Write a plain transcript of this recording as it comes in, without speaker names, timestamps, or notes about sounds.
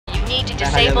need to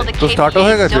disable the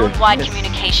KPA's zone-wide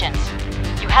communications.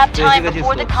 You have time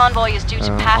before the convoy is due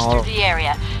to pass through the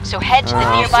area, so head to the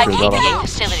nearby KPA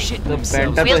facility.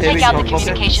 We'll take out the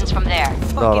communications from there.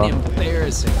 Fucking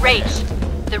embarrassing. Great.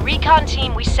 The recon team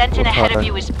we sent in ahead of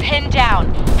you is pinned down.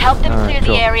 Help them clear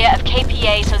the area of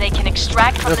KPA so they can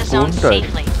extract from the zone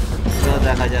safely.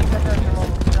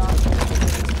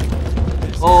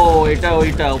 Oh,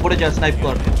 এটা উপরে যা snipe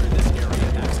কর।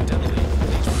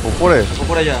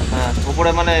 উপরে যা, হ্যাঁ উপরে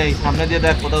মানে সামনে দিয়ে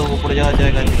দেখ কোথাও উপরে যাওয়ার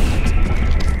জায়গা আছে।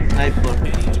 স্নাইপ কর।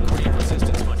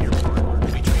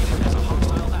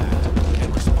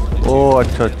 ও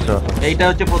আচ্ছা আচ্ছা, এইটা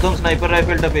হচ্ছে প্রথম স্নাইপার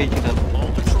রাইফেলটা পেয়েছিলাম।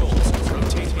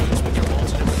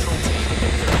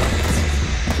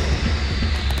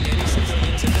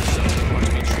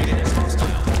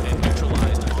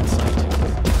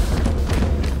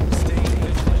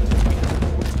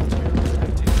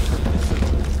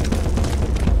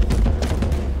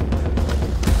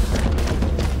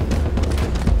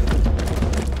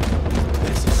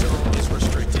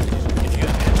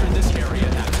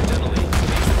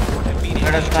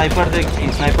 স্নাইপার দেখছি,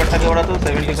 স্নাইপারটাকে ওরা তো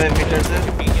 75 মিটারসে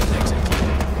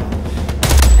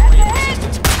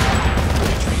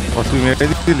তুই মেরে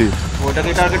দিলি,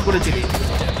 ওটাকে টার্গেট করেছিলি।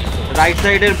 রাইট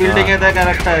সাইডের বিল্ডিং এ দেখ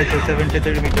আরেকটা আছে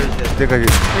 73 মিটারসে দেখা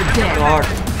গেছে। শট,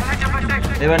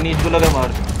 এবার নিচগুলোকে মার।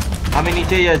 আমি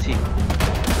নিচেই আছি।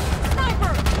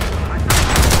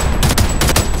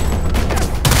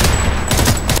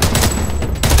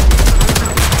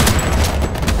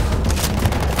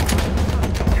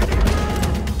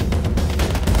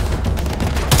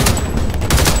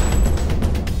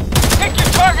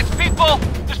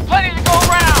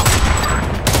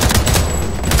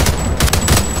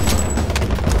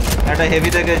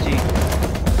 হেভি দেখেছি,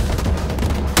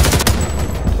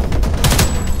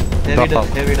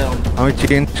 হেভি ডাউন। আমি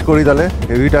চেঞ্জ করি তাহলে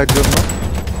হেভিটার জন্য।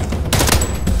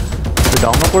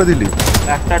 ডাউনও করে দিলি?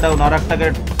 একটা ডাউন, আর একটাকে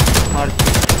মারছি,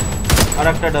 আর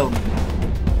একটা ডাউন।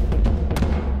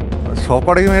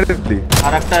 সবকটাই মেরে দিলি?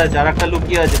 আর একটা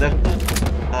লুকিয়ে আছে দেখ,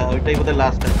 ওইটাই বোধহয়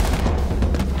লাস্ট আছে।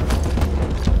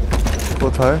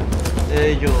 কোথায়?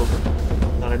 এই যে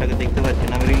তার এটাকে দেখতে পাচ্ছি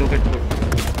না, আমি রিলোকেট করছি।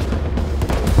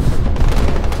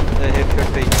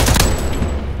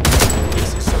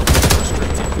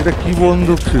 এটা কি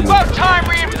বন্দুক ছিল?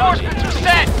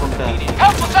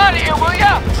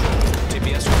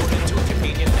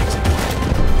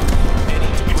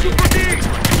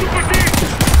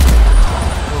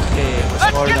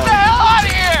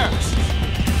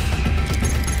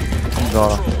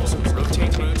 দাঁড়া,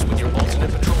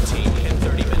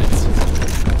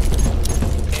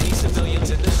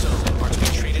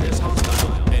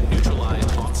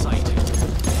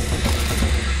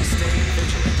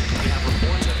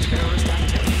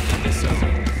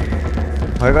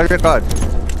 হয়ে গেছে কাজ?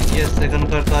 ইয়েস,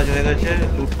 সেকেন্ডকার কাজ হয়ে গেছে।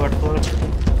 লুটপাট কর,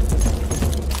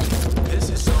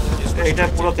 এটা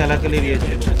পুরো ক্যালাকেলি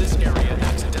দিয়েছে।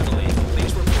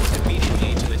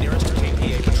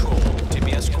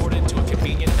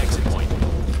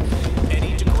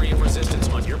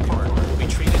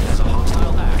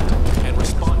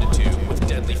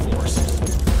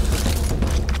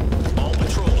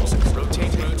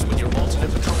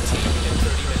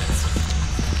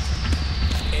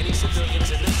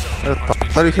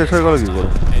 তাড়াতাড়ি শেষ হয়ে গেল কি করে?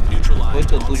 ওই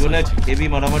তো দুজনে হেভি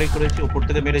মারামারি করেছি, উপর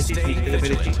থেকে মেরেছি, নিচ থেকে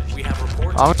মেরেছি।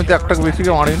 আমি তো একটা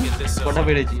বেশিকে মারিনি। কটা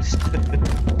মেরেছিস?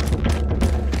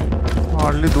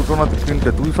 মারলি দুটো না তিনটে?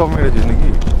 তুই সব মেরেছিস নাকি?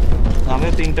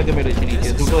 আমিও তিনটাকে মেরেছি নিচে,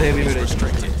 দুটো হেভি মেরেছি।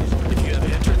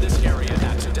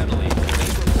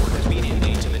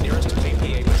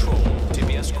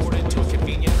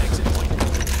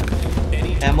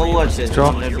 এমও আছে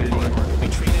সামনের building.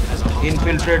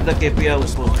 Infiltrate the KPI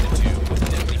outpost.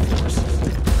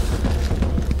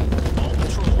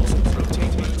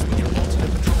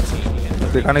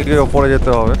 এখানে গিয়ে উপরে যেতে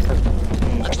হবে।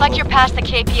 Looks like you're past the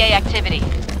KPA activity.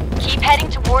 Keep heading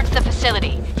towards the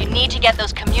facility. You need to get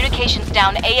those communications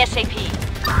down ASAP.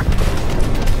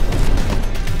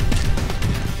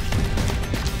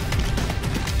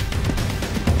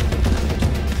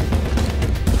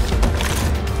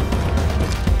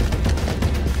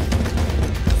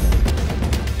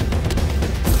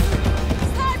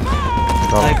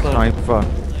 Sniper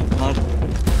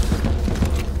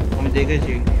আমি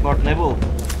দেখেছি। শট নেব?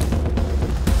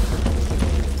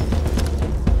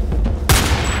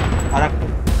 আর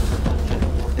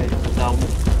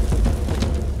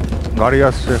গাড়ি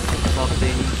আসছে।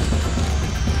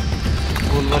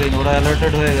 বুলভারিন ওরা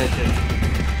অ্যালার্টেড হয়ে গেছে।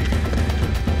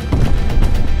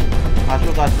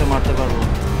 আসুক, আসলে মারতে পারবো।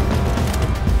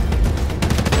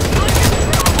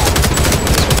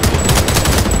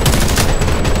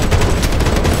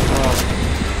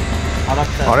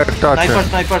 আরেকটা আছে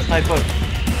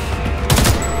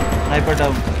স্নাইপার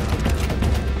ডাউন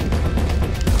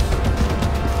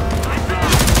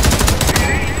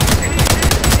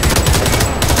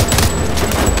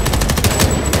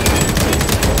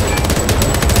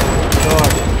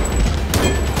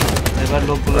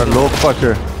এবার লোক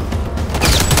আছে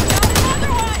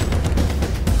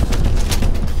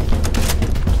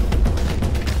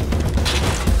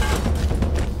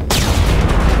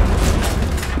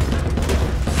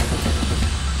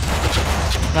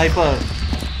স্নাইপার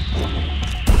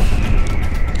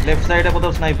লেফট সাইডে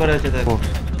কোথাও স্নাইপার আছে দেখো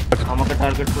আমাকে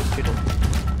টার্গেট করছিল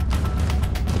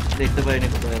দেখতে পাইনি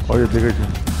কোথায় আছে ওই দেখেছি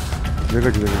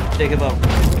দেখে পাও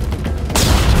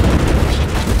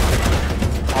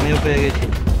আমিও পেয়ে গেছি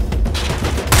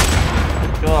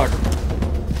শট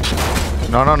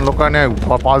না লোকানে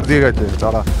পাস দিয়ে গেছে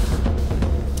তারা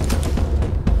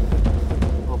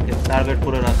ওকে টার্গেট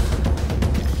করে রাখ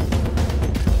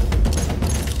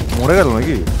মরে গেল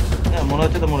নাকি হ্যাঁ মনে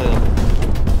হচ্ছে তো মরে গেল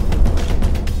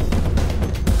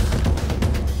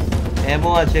এমো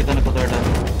আছে এখানে কোথাও একটা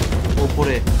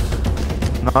উপরে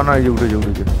না এই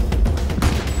উঠেছে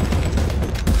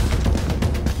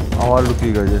আবার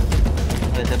লুকিয়ে গেছে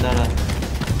আচ্ছা দাঁড়া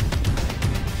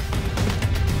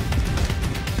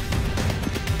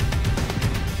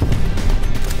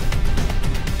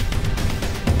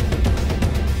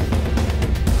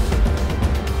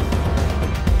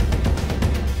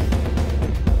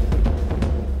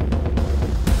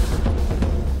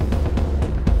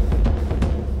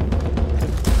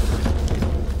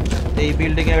এই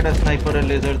বিল্ডিং এ একটা স্নাইপারের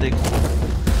লেজার দেখছি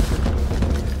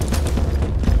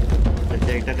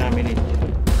আচ্ছা এটাকে আমি নিচ্ছি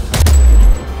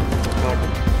শট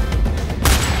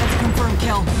Confirm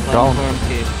kill. কনফার্ম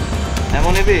কিল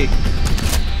এমন নেবি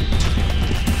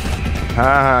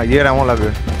হ্যাঁ ইয়ের এমন লাগে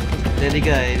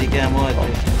এদিকে এমন আছে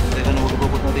এখানে উঠবো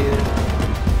কোথা দিয়ে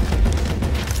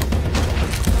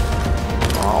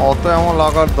অত এমন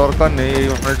লাগার দরকার নেই এই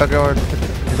মালটাকে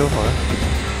দিলেও হয়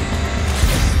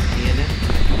নিয়ে নে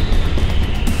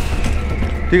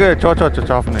ঠিক আছে চ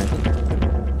চাপ নেই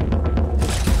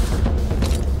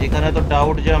এখানে তো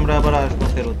ডাউট যে আমরা আবার আসবো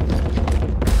ফেরত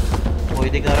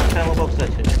ওইদিকে আরেকটা আমার বক্স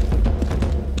আছে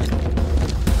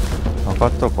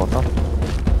আপাতত তো কথা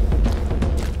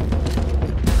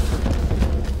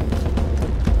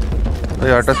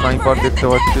এই একটা স্নাইপার দেখতে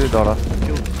পাচ্ছি দাঁড়া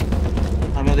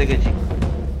আমিও দেখেছি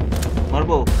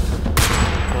মারবো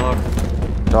শট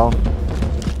ডাউন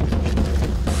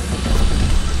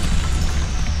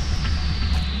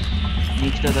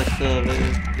নিচটা দেখতে হবে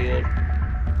ক্লিয়ার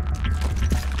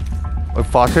ওই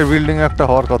পাশের বিল্ডিং এ একটা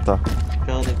হওয়ার কথা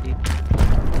চল দেখি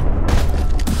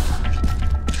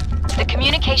The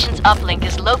communications uplink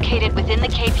is located within the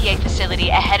KPA facility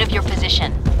ahead of your position.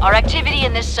 Our activity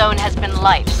in this zone has been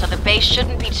light, so the base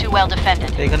shouldn't be too well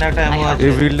defended. এখানে একটা এমো আছে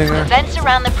এই building A The vents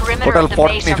around the perimeter total of the 40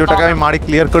 base are নিচটাকে আমি মারি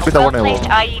clear করতে দেব না well-placed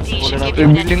IED should give এই you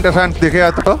an বিল্ডিংটা ফ্যান দেখে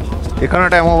তো এখানে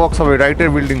একটা এমো বক্স হবে রাইটের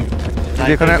বিল্ডিং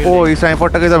যেখানে ও এই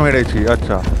স্নাইপারটাকে তো মেরেছি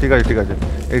আচ্ছা ঠিক আছে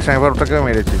এই স্নাইপারটাকে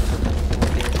মেরেছি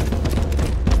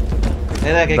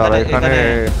এই দেখ এখানে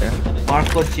মার্ক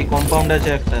করছি কম্পাউন্ড আছে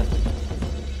একটা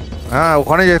হ্যাঁ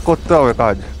ওখানে যে করতে হবে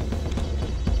কাজ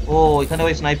ও এখানে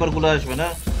ওই স্নাইপার গুলো আসবে না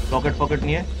রকেট ফকেট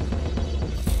নিয়ে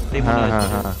হ্যাঁ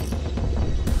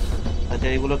আচ্ছা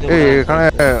এইগুলোকে এই এখানে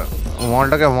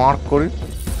ওয়ালটাকে মার্ক করি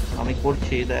আমি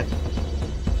করছি দেখ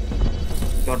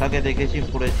চটাকে দেখেছি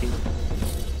পড়েছি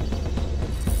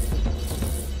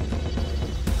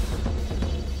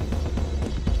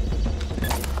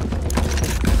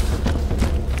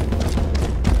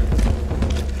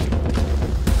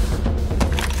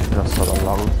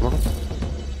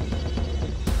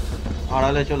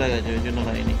আড়ালে চলে গেছে ওই জন্য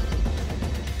হয়নি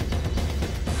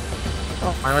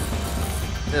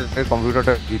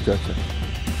কম্পিউটারটা কিছু আছে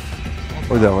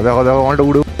ওই দেখো আমারটা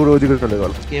উড়ে ওইদিকে চলে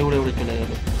গেল কে উড়ে চলে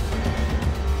গেল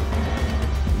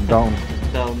ডাউন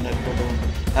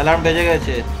অ্যালার্ম বেজে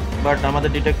গেছে বাট আমাদের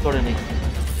ডিটেক্ট করেনি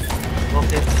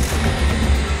ওকে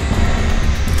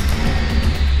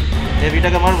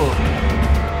হেভিটাকে মারবো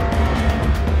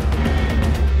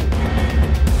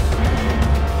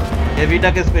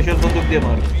হেভিটাকে স্পেশাল বন্দুক দিয়ে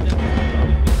মার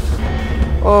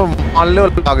ও মারলেও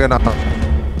লাগে না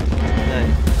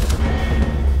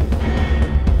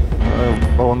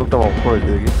বন্দুকটা অফ করে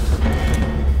দেখি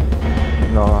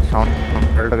না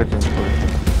সাউন্ডটাকে চেঞ্জ করে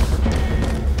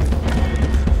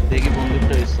দেখি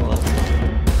বন্দুকটা ইস্তেমাল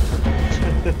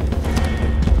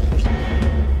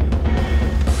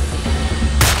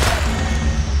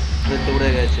উড়ে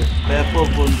গেছে ব্যাপক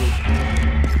বন্দুক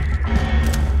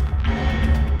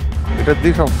এটা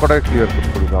দিয়ে সব কটাই ক্লিয়ার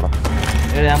করি দাঁড়া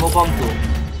এর অ্যামো কম তো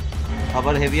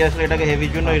আবার হেভি আসলে এটাকে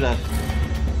হেভির জন্যই রাখ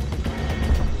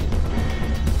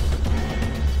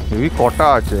এই কটা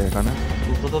আছে এখানে?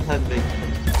 দুটো তো থাকবেই।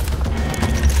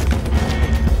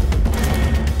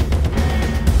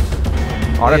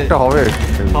 আরেকটা হবে।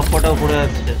 সব কটা উপরে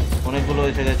আসছে, অনেকগুলো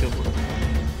এসে গেছে উপরে।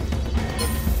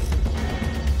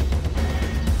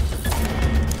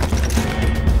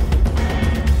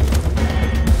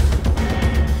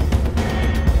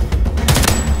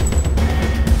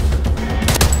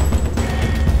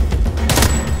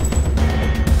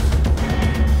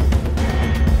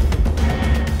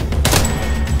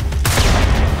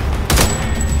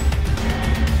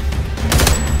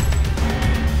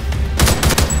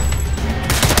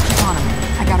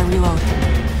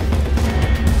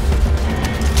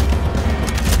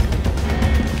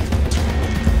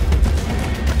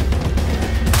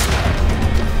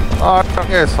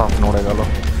 সব নড়ে গেল।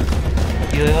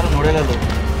 কি হয়ে গেল? নড়ে গেল।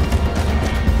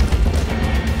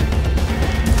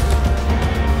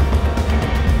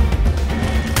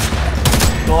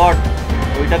 শট,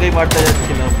 ওইটাকেই মারতে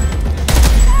যাচ্ছিলাম।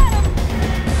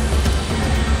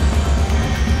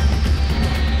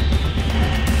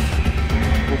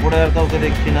 উপরে আর কাউকে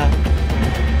দেখছি না,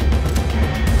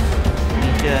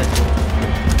 নিচে আছে।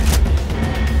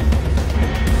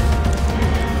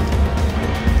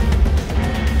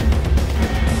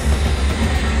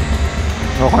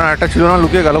 ওখানে একটা ছিল না,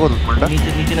 লুকিয়ে গেল কোথাও? নিচে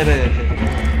নিচে নেমে গেছে,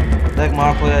 দেখ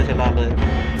মার্ক হয়ে আছে লাল হয়ে।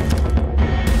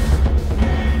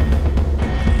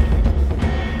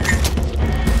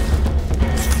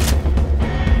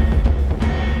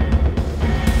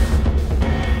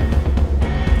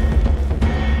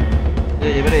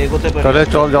 এবারে এগোতে পারে। তাহলে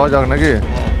চল যাওয়া যাক নাকি?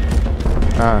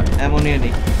 হ্যাঁ এমনই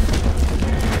নি,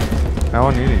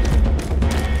 এমনই নি।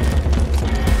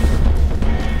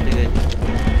 ঠিক আছে,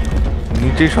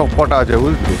 নিচে সব কটা আছে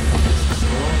বুঝলি,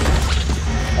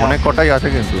 অনেক কটাই আছে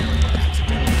কিন্তু।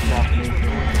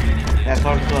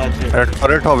 এফর্ট তো আছে।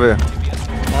 রেড হবে।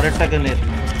 আরেকটাকে নে।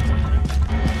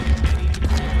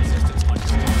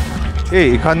 এই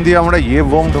এখান দিয়ে আমরা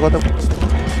বোম ঢোকাতে?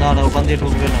 না না, ওখান দিয়ে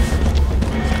ঢুকবে না।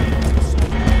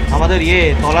 আমাদের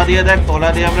তলা দিয়ে দেখ, তলা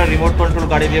দিয়ে আমরা রিমোট কন্ট্রোল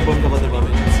গাড়ি দিয়ে বোম ঢোকাতে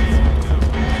পারবো।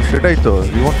 সেটাই তো,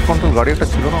 রিমোট কন্ট্রোল গাড়ি একটা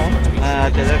ছিল না? হ্যাঁ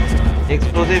আচ্ছা, দেখ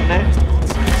এক্সপ্লোসিভ নে,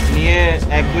 নিয়ে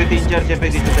 1 2 3 4 চেপে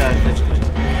কিছুটা আছে।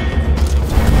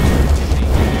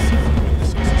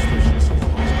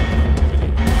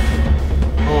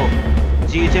 ও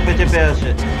জি চেপে চেপে আসে।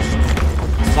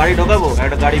 গাড়ি ঢোকাবো?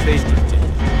 একটা গাড়ি পেয়েছি।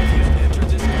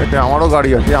 এটা আমারও গাড়ি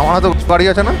আছে। আমারও তো গাড়ি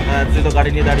আছে না? হ্যাঁ, তুই তো গাড়ি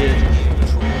নিয়ে দাঁড়িয়ে আছিস।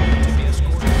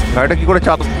 গাড়িটা কি করে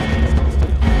চাপ?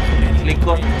 ক্লিক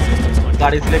কর,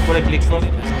 গাড়ি সিলেক্ট করে ক্লিক কর।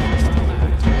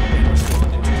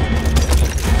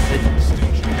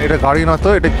 এটা গাড়ি না তো,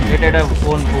 এটা কি? এটা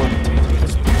ফোন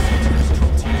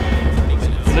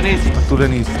তুলে নিয়েছি। তুলে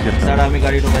নিয়েছি। দাঁড়া, আমি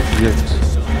গাড়ি ঢোকাচ্ছি।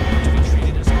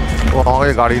 ও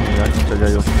আমাকে গাড়ি নিয়ে আসছে,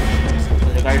 যাই হোক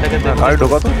গাড়িটাকে গাড়ি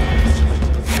ঢোকাতো।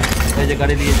 এই যে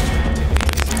গাড়ি নিয়েছি,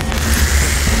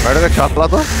 গাড়িটাকে চাপলা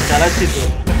তো। চালাচ্ছি তো।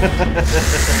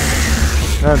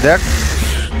 হ্যাঁ দেখ,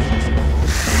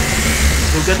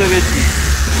 ঢুকে তো গেছি,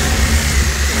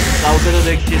 কাউকে তো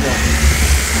দেখছি না।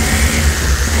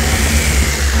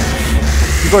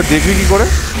 কি করে দেখবি? কি করে?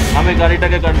 আমি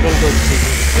গাড়িটাকে কন্ট্রোল করছি,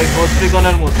 ওই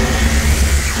গোস্ট্রিকনের মতো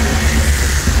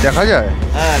দেখা যায়।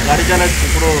 হ্যাঁ, গাড়ি চালাচ্ছি,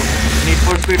 পুরো নিড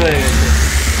ফর স্পিড হয়ে গেছে।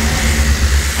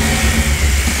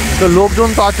 তো লোকজন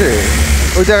তো আছে,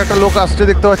 ওই জায়গায় একটা লোক আসছে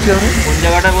দেখতে পাচ্ছি আমি। কোন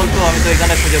জায়গাটা বলতো? আমি তো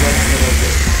এখানে খুঁজে পাচ্ছি না।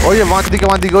 ওই যে মাঝ দিকে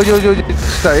ওই যে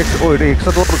এটা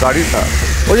এক্সট্রা তোর গাড়িটা,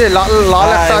 ওই যে লাল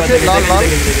একটা আছে, লাল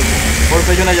ওর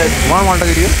পেছনে যাচ্ছি। আমার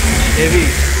মালটাকে দিয়ে হেভি।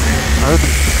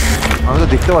 আমি তো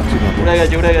দেখতে পাচ্ছি না। উড়ে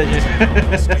গেছে।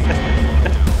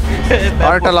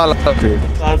 আরেকটা লাল আছে।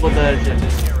 আর কোথায় আছে?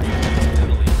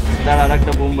 দাঁড়া,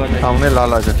 আরেকটা বোম বানাই। সামনে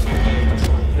লাল আছে।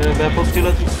 ব্যাপক ছিল।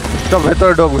 তো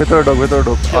ভেতরে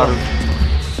ঢোক। আর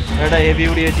এটা হেভি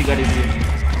উড়িয়েছি গাড়ি দিয়ে।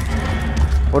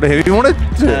 ওটা হেভি মনে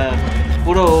হচ্ছে। হ্যাঁ,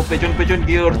 পুরো পেছন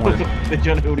গিয়ে ওর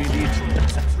পেছনে উড়িয়ে দিয়েছি।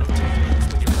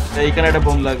 এইখানে একটা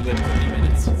বোম লাগবে,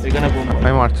 এখানে বোম।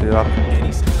 আমি মারছি।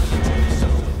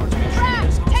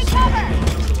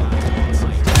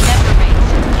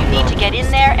 You need to get in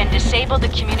there and disable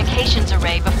the communications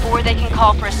array before they can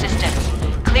call for assistance.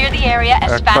 Clear the area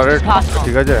as fast as possible.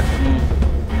 ঠিক আছে।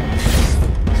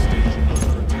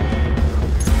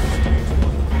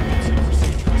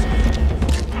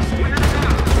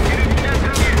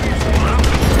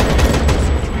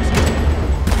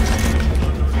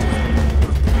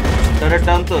 টারেট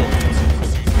ডাউন তো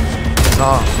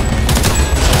না।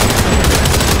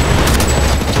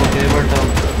 ওকে, এবার ডাউন।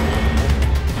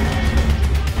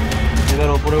 এবার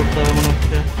ওপরে উঠতে হবে মনে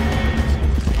হচ্ছে।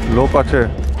 লোক আছে।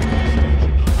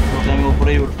 ওকে, আমি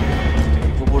ওপরেই উঠছি,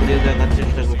 উপর দিয়ে দেখার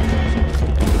চেষ্টা করছি।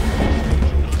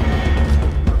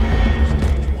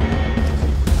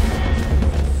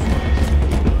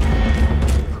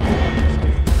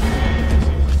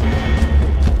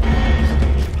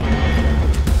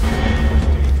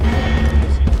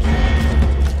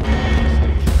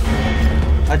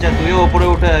 তুই উপরে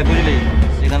উঠে আয় বুঝলি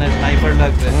এখানে স্নাইপার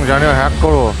লাগবে জানি হ্যাক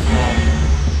করবো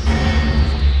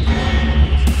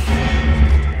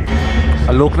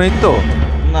আর লোক নেই তো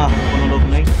না কোনো লোক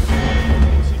নেই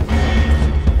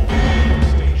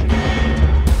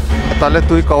তাহলে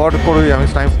তুই কভার করবি আমি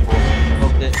স্নাইপ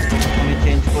ওকে আমি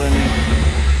চেঞ্জ করে নিই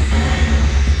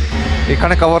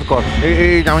এখানে কভার কর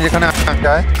এই আমি যেখানে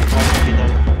যায়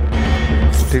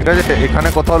ঠিক আছে এখানে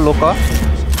কোথাও লোকা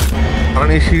কারণ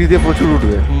এই সিঁড়ি দিয়ে প্রচুর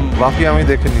উঠবে বাকি আমি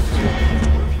দেখে নিচ্ছি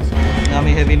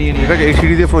আমি হেভি নিয়ে নিই ঠিক আছে এই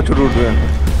সিঁড়ি দিয়ে প্রচুর উঠবে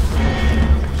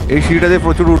এই সিঁড়িটা দিয়ে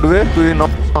প্রচুর উঠবে তুই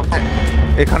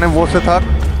এখানে বসে থাক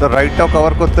তো রাইটটাও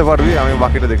কভার করতে পারবি আমি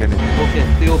বাকিটা দেখে নিচ্ছি ওকে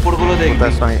তুই উপরগুলো দেখবি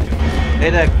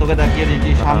এই দেখ তোকে দেখিয়ে দিচ্ছি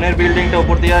সামনের বিল্ডিংটা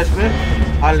উপর দিয়ে আসবে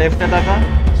আর লেফটে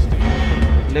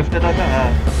তাকা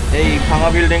হ্যাঁ এই ভাঙা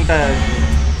বিল্ডিংটা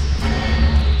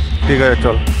ঠিক আছে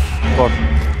চল কর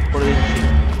করে দিচ্ছি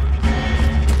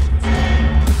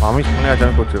আমি শুনে আছি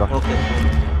আমি করছি ওকে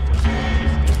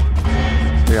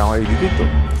এই আমার এই দিকেই তো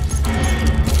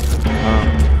হ্যাঁ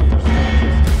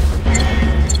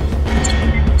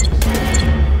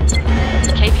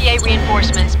KPA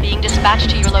reinforcements being dispatched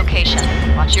to your location.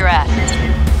 Watch your ass.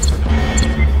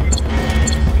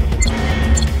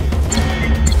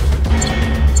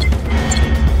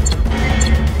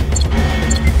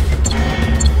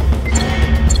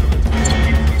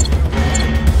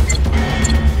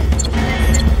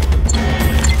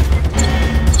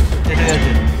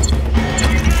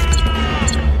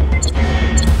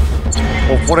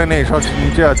 ওপরে নেই সব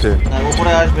নিচে আছে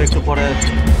উপরে আসবে একটু পরে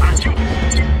আসবে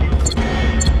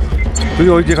তুই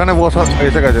ওই যেখানে বসা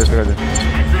এসে গেছে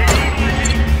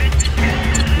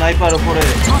স্নাইপার উপরে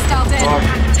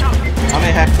আমি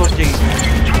হ্যাক করছি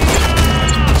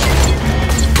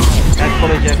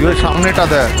তুই সামনেটা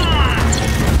দেখ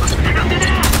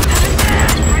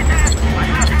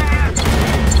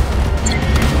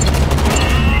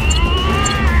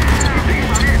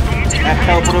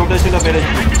একটা উপরে উঠেছিল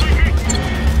বেড়েছি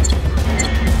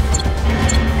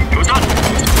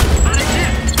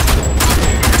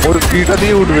ওর কিটা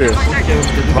দিয়ে উঠবে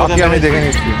বাকি আমি দেখে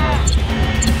নিচ্ছি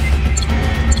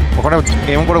ওখানে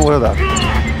এম করে বসে থাক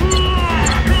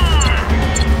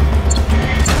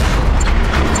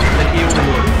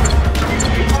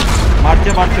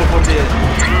মারছে উপর দিয়ে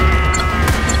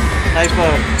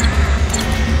স্নাইপার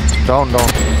ডাউন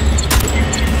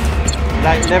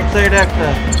লেফট সাইডে একটা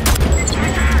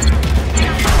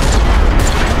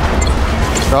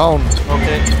ডাউন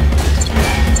ওকে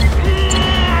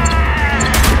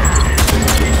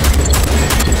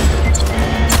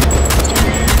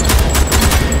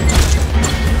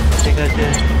ঠিক আছে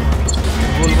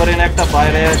বুলভারিন একটা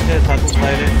বাইরে আছে থাকুক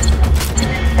বাইরে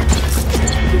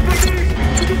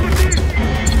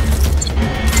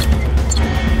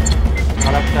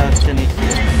আর একটা আসছে নিচে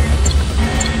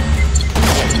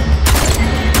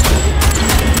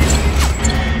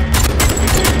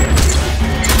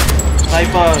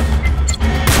sniper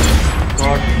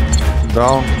god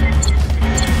down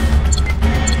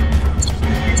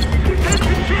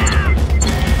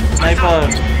sniper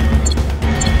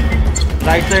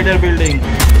right সাইডের বিল্ডিং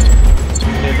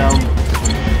ডাউন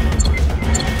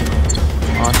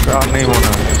আচ্ছা আর নেই মনে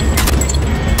হয়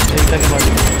এইটাকে বাড়ি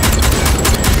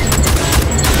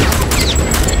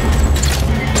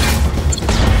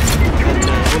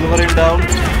বুলভারিন ডাউন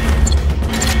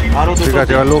আরো দুটো ঠিক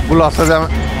আছে লোকগুলো আসতে যাবে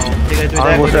ঠিক আছে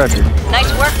আমি বসে আছি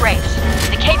Nice work, Race.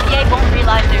 The KPA won't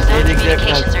realize their zone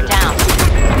communications are down.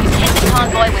 You've hit the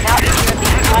convoy without fear of the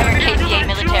entire KPA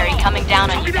military coming down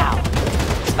on you now.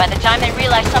 By the time they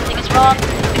realize something is wrong,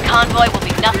 the convoy will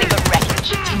be nothing but wreckage.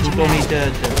 দুটো নিচে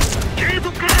আছে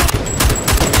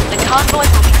The convoy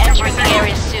will be entering the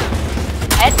area soon.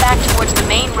 Head back towards the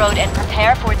main road and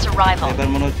prepare for its arrival. এবার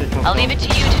মনে হচ্ছে I'll leave it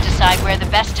to you to decide where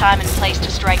the best time and place to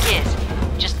strike is.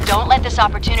 Just don't let this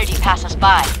opportunity pass us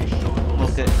by.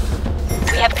 Okay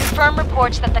We have confirmed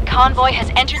reports that the convoy has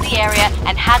entered the area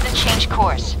and hasn't changed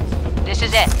course. This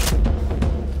is it.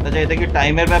 আচ্ছা এটা কি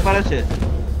টাইমের ব্যাপার আছে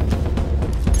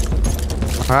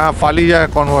হ্যাঁ পালিয়ে যায়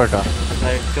কনভয়টা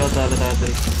right চল তাহলে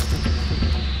তাড়াতাড়ি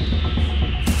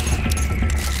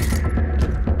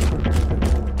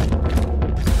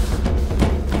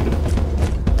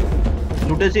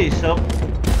লুটেছিস সব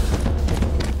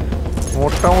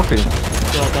মোটামুটি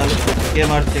চল তাহলে কে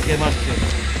মারছে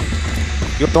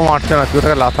কেউ তো মারছে না তুই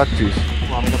তাকে লাথাচ্ছিস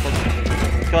আমি তো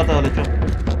চল তাহলে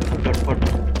চটপট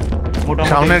মোটামুটি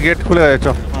সামনের গেট খুলে গেছে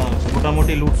চল হ্যাঁ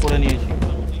মোটামুটি লুট করে নিয়েছি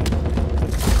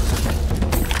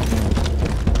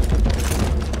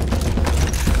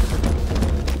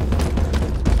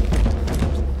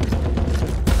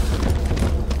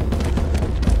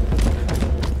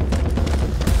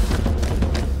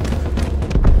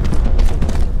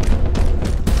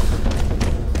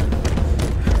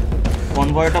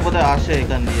কনভয়টা বোধহয় আসে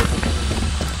এখান দিয়ে।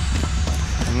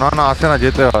 না না আসে না,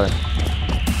 যেতে হয়।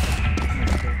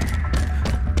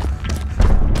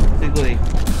 তুই কই?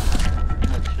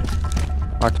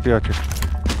 আচ্ছা আছে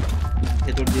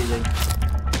ভেতর দিয়ে যাই।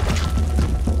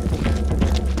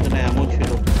 এখানে এমন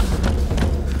ছিল।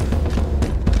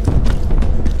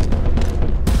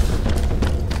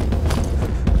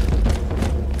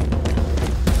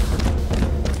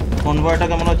 কনভয়টা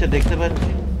কেমন হচ্ছে দেখতে পাচ্ছি?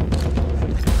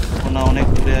 না অনেক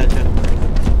দূরে আছে।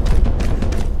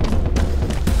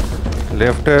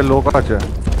 লেফটে লোক আছে,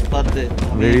 বাদ দে,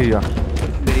 বেরিয়ে যা।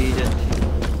 বেরিয়ে যাচ্ছি।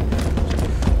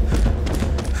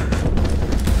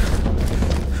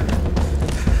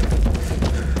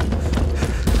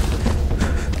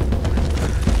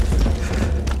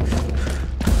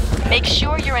 Make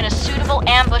sure you're in a suitable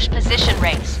ambush position,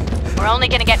 Race. We're only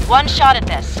gonna get one shot at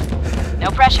this. No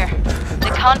pressure.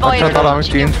 The convoy is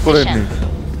approaching your position.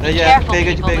 Be careful,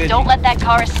 people, but don't let that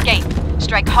car escape.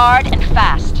 Strike hard and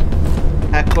fast.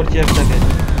 Hack করছি একটাকে।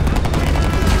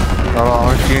 দাঁড়াও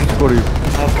আমি change করি।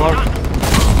 তারপর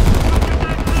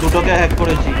দুটোকে hack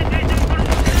করেছি।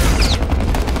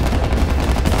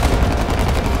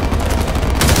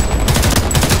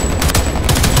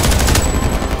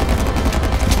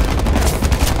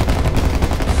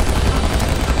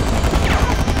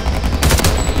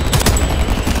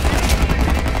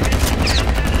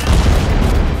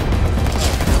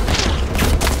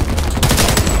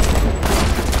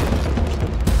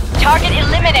 Target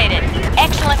eliminated.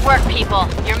 Excellent work, people.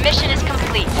 Your mission is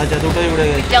complete. আচ্ছা দুটোই উড়ে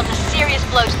গেছে। We've dealt a serious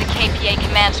blow to the KPA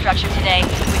command structure today,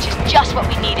 which is just what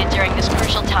we needed during this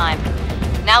crucial time.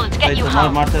 Now let's get you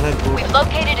home. We've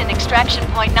located an extraction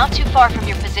point not too far from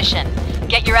your position.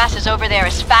 Get your asses over there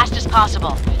as fast as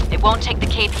possible. It won't take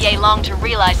the KPA long to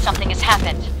realize something has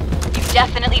happened. You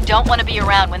definitely don't want to be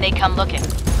around when they come looking.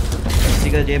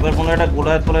 ঠিক আছে, এবার মনে হয় একটা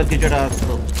গোলায় তোলায় কিছুটা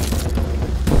আসতো।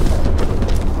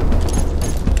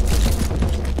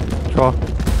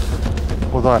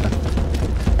 কোথায়?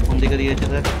 কোন দিকে দিয়েছে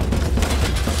দেখ।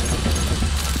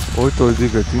 ওই তো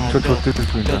ওইদিকে 336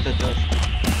 মিটার।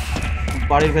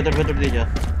 বাড়ির ভেতর ভেতর দিয়ে যা।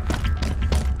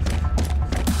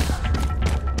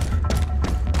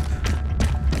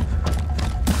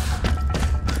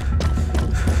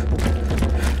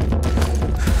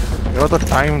 এবার তো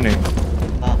টাইম নেই।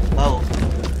 না তাও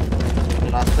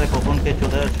রাস্তায় কখন কে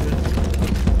চলে আসবে।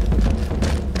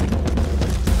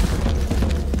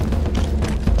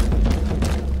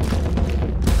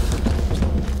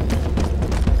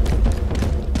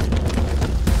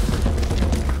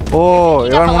 ও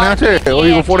এবার মনে আছে ওই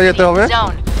উপরে যেতে হবে।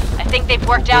 I think they've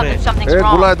worked out that something's A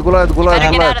wrong. গোলায়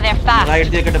Better get out of there fast. Right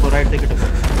দিয়ে কেটে পড়, রাইট দিয়ে কেটে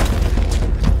পড়।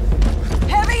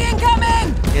 Heavy incoming!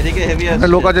 এদিকে হেভি আছে।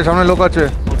 লোক আছে, সামনে লোক আছে।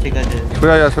 ও ঠিক আছে।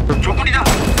 সোজা যা।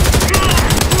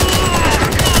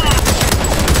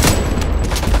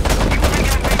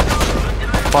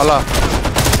 পালা।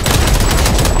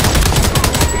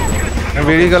 আমি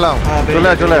বেরিয়ে গেলাম।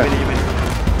 চলে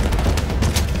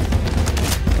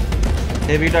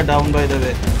হেভিটা ডাউন বাই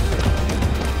দেবে।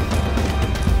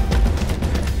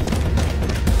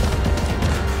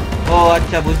 ও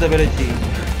আচ্ছা বুঝতে পেরেছি,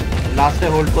 লাস্টে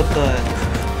হোল্ড করতে হয়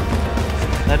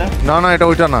তাই না? না না এটা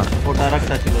ওইটা না, ওটা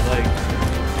আরেকটা ছিল, রাইট।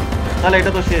 তাহলে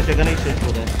এটা তো শেষ, এখানেই শেষ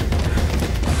বোধহয়।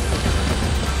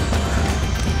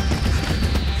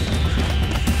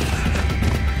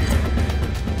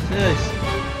 শেষ।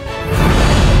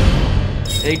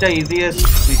 এইটা ইজিয়েস্ট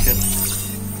মিশন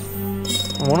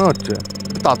মনে হচ্ছে।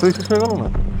 তাড়াতাড়ি শেষ হয়ে গেল না?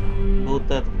 বহুত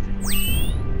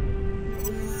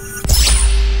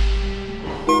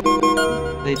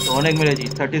এই তো অনেক মেরেছিস,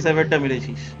 37টা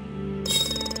মেরেছিস।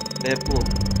 দেখো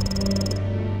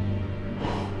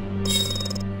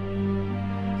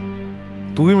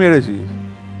তুই মেরেছিস?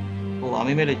 ও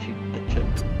আমি মেরেছি, আচ্ছা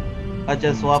আচ্ছা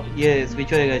সোয়াপ ইয়ে সুইচ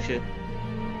হয়ে গেছে।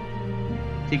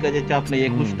 ঠিক আছে চাপ নেই,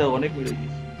 21টা অনেক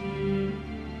মেরেছিস।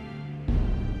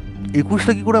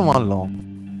 21টা কি করে মারলাম?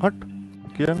 হাট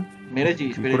কি জানি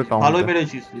মেরেছিস, ভালোই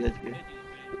মেরেছিস তুই আজকে।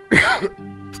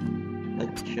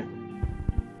 আচ্ছা